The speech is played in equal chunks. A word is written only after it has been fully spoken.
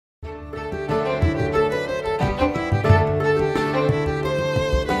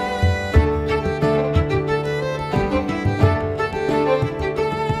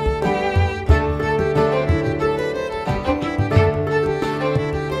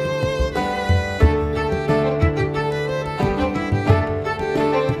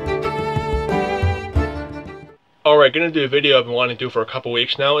Alright, going to do a video I've been wanting to do for a couple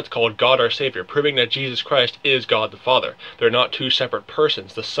weeks now. It's called God Our Saviour, proving that Jesus Christ is God the Father. They're not two separate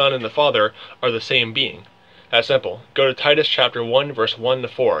persons. The Son and the Father are the same being. That's simple. Go to Titus chapter 1, verse 1 to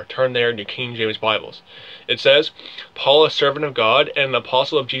 4. Turn there in your King James Bibles. It says, Paul, a servant of God, and an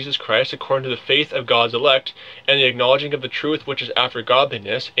apostle of Jesus Christ, according to the faith of God's elect, and the acknowledging of the truth which is after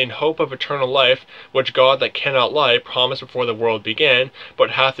godliness, in hope of eternal life, which God that cannot lie promised before the world began,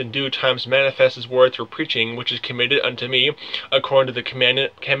 but hath in due times manifest his word through preaching, which is committed unto me, according to the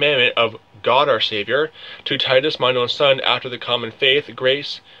commandment of God our Saviour, to Titus mine own son, after the common faith,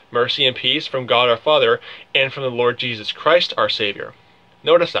 grace, mercy, and peace from God our Father, and from the Lord Jesus Christ our Saviour.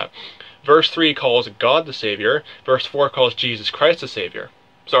 Notice that. Verse 3 calls God the Saviour, verse 4 calls Jesus Christ the Saviour.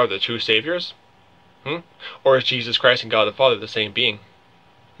 So are the two Saviours? Or is Jesus Christ and God the Father the same being?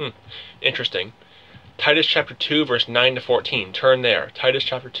 Interesting. Titus chapter 2, verse 9 to 14. Turn there. Titus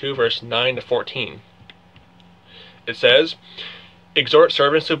chapter 2, verse 9 to 14. It says, Exhort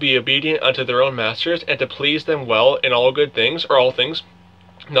servants to be obedient unto their own masters, and to please them well in all good things, or all things,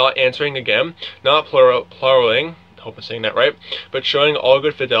 not answering again, not pluraling, I hope I'm saying that right, but showing all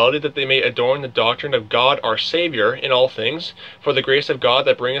good fidelity, that they may adorn the doctrine of God our Saviour in all things. For the grace of God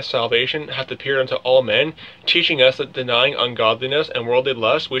that bringeth salvation hath appeared unto all men, teaching us that denying ungodliness and worldly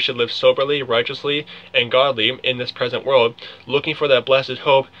lust, we should live soberly, righteously, and godly in this present world, looking for that blessed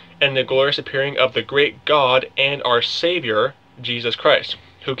hope and the glorious appearing of the great God and our Saviour, Jesus Christ,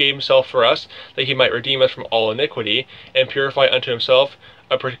 who gave himself for us, that he might redeem us from all iniquity, and purify unto himself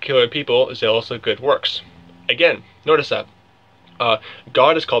a particular people, zealous of good works. Again, notice that.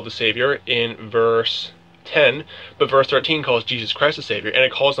 God is called the Saviour in verse 10, but verse 13 calls Jesus Christ the Saviour, and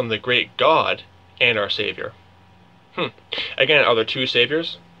it calls him the great God and our Saviour. Again, are there two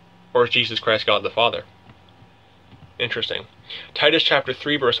Saviours? Or is Jesus Christ God the Father? Interesting. Titus chapter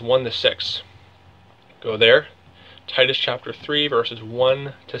 3, verse 1 to 6. Go there. Titus chapter 3, verses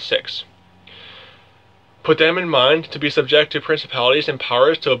 1 to 6. Put them in mind to be subject to principalities and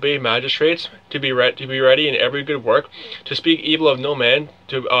powers, to obey magistrates, to be ready in every good work, to speak evil of no man,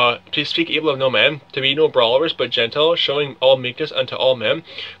 to be no brawlers, but gentle, showing all meekness unto all men.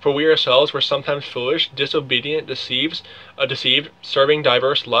 For we ourselves were sometimes foolish, disobedient, deceived, serving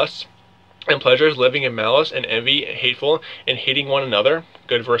diverse lusts and pleasures, living in malice and envy, hateful, and hating one another.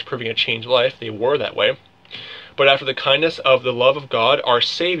 Good verse proving a changed life. They were that way. But after the kindness of the love of God, our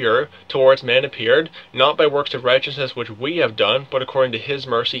Saviour, towards man appeared, not by works of righteousness which we have done, but according to his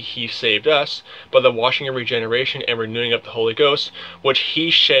mercy he saved us, by the washing of regeneration and renewing of the Holy Ghost, which he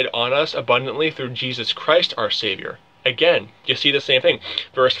shed on us abundantly through Jesus Christ our Saviour. Again, you see the same thing.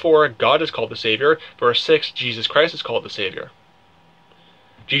 Verse 4, God is called the Saviour. Verse 6, Jesus Christ is called the Saviour.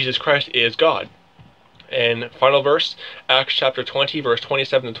 Jesus Christ is God. And final verse, Acts chapter 20, verse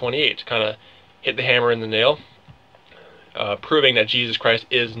 27 to 28, kind of hit the hammer in the nail. Proving that Jesus Christ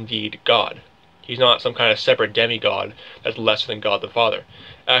is indeed God. He's not some kind of separate demigod that's lesser than God the Father.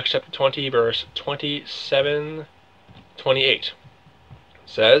 Acts chapter 20, verse 27, 28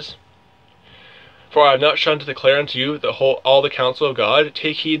 says, For I have not shunned to declare unto you all the counsel of God.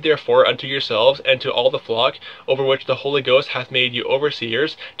 Take heed therefore unto yourselves and to all the flock, over which the Holy Ghost hath made you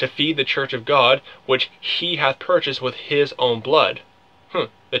overseers, to feed the church of God, which he hath purchased with his own blood.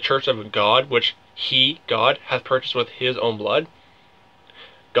 The church of God, which God, hath purchased with his own blood.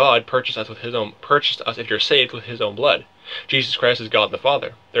 God purchased us, if you're saved, with his own blood. Jesus Christ is God the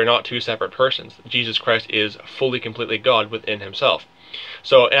Father. They're not two separate persons. Jesus Christ is fully, completely God within himself.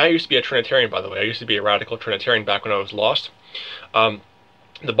 So, and I used to be a Trinitarian, by the way. I used to be a radical Trinitarian back when I was lost. The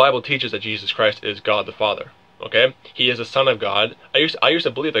Bible teaches that Jesus Christ is God the Father. Okay? He is the Son of God. I used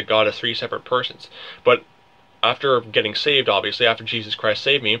to believe that God is three separate persons. But after getting saved, obviously, after Jesus Christ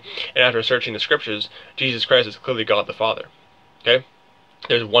saved me, and after searching the scriptures, Jesus Christ is clearly God the Father. Okay?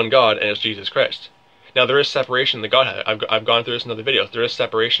 There's one God, and it's Jesus Christ. Now, there is separation in the Godhead. I've gone through this in other videos. There is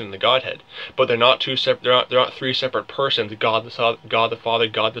separation in the Godhead, but they're not they're not three separate persons. God the Father,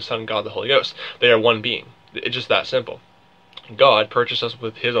 God the Son, God the Holy Ghost. They are one being. It's just that simple. God purchased us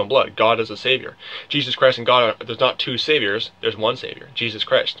with his own blood. God is a Savior. Jesus Christ and God there's not two Saviors. There's one Savior, Jesus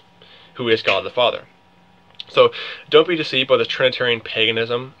Christ, who is God the Father. So don't be deceived by this Trinitarian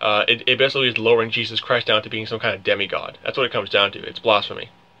paganism. It basically is lowering Jesus Christ down to being some kind of demigod. That's what it comes down to. It's blasphemy.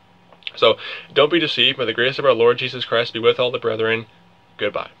 So don't be deceived. May the grace of our Lord Jesus Christ be with all the brethren.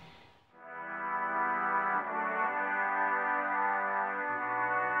 Goodbye.